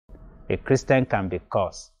A Christian can be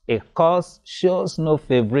cursed. A curse shows no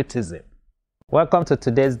favoritism. Welcome to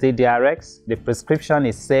today's DDRx. The prescription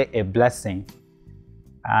is Say a Blessing.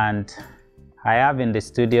 And I have in the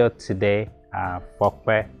studio today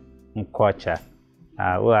Fokwe Nkwocha,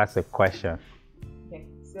 who asks a question. Okay,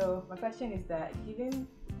 so my question is that given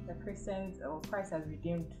that Christians or Christ has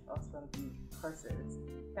redeemed us from the curses,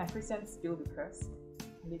 can Christians still be cursed?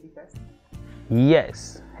 Can they be cursed?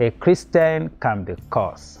 Yes, a Christian can be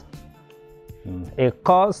cursed. A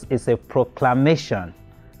curse is a proclamation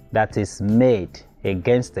that is made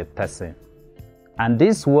against a person. And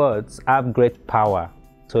these words have great power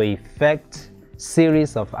to effect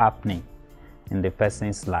series of happening in the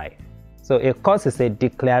person's life. So a curse is a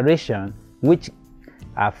declaration which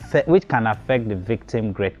can affect the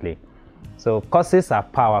victim greatly. So curses are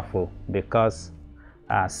powerful because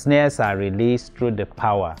snares are released through the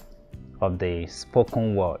power of the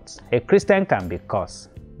spoken words. A Christian can be cursed.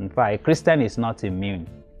 In fact, a Christian is not immune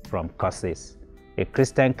from curses. A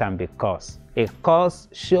Christian can be cursed. A curse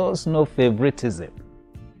shows no favoritism.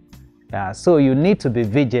 So you need to be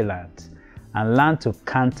vigilant and learn to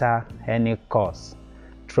counter any curse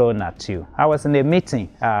thrown at you. I was in a meeting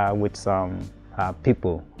with some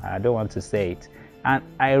people, I don't want to say it, and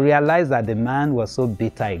I realized that the man was so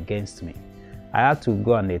bitter against me. I had to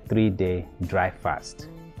go on a 3-day dry fast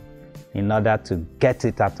in order to get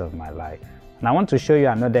it out of my life. And I want to show you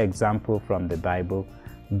another example from the Bible.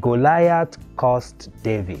 Goliath cursed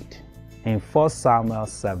David in 1 Samuel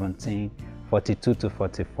 17, 42 to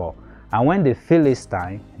 44. And when the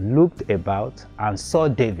Philistine looked about and saw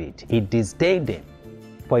David, he disdained him,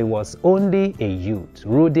 for he was only a youth,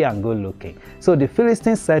 ruddy and good-looking. So the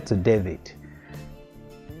Philistine said to David,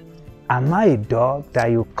 "Am I a dog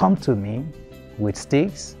that you come to me with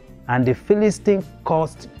sticks?" And the Philistine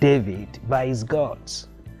cursed David by his gods.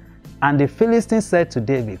 And the Philistine said to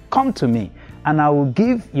David, "Come to me, and I will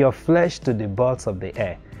give your flesh to the birds of the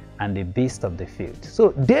air and the beasts of the field."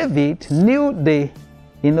 So David knew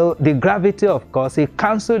the gravity of curse. He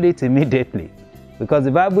cancelled it immediately. Because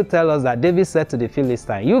the Bible tells us that David said to the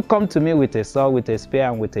Philistine, "You come to me with a sword, with a spear,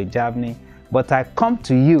 and with a javelin, but I come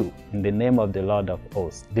to you in the name of the Lord of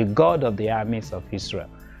hosts, the God of the armies of Israel,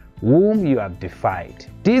 whom you have defied.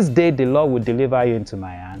 This day the Lord will deliver you into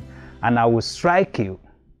my hand, and I will strike you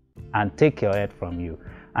and take your head from you.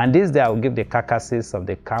 And this day I will give the carcasses of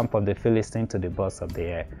the camp of the Philistine to the birds of the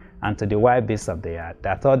air, and to the wild beasts of the earth,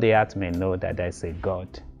 that all the earth may know that there is a God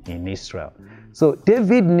in Israel." So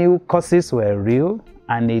David knew curses were real,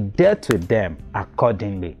 and he dealt with them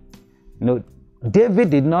accordingly. David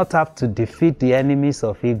did not have to defeat the enemies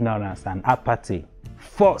of ignorance and apathy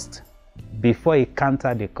first before he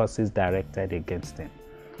countered the curses directed against him.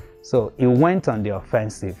 So he went on the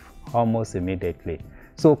offensive almost immediately.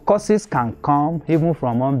 So curses can come even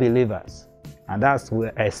from unbelievers, and that's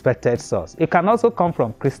the expected source. It can also come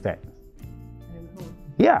from Christians.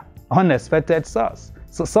 Yeah, unexpected source.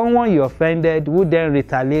 So someone you offended who then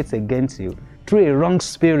retaliates against you through a wrong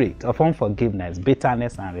spirit of unforgiveness,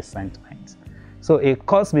 bitterness, and resentment. So a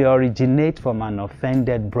curse may originate from an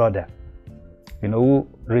offended brother, who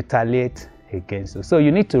retaliates against you. So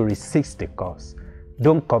you need to resist the curse.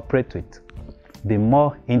 Don't cooperate with it. Be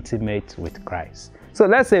more intimate with Christ. So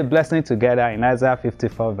let's say a blessing together in Isaiah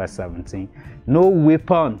 54 verse 17. "No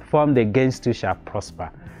weapon formed against you shall prosper,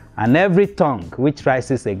 and every tongue which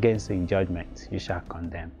rises against you in judgment you shall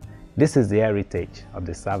condemn. This is the heritage of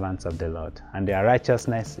the servants of the Lord, and their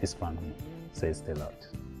righteousness is from me, says the Lord."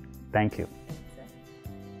 Thank you.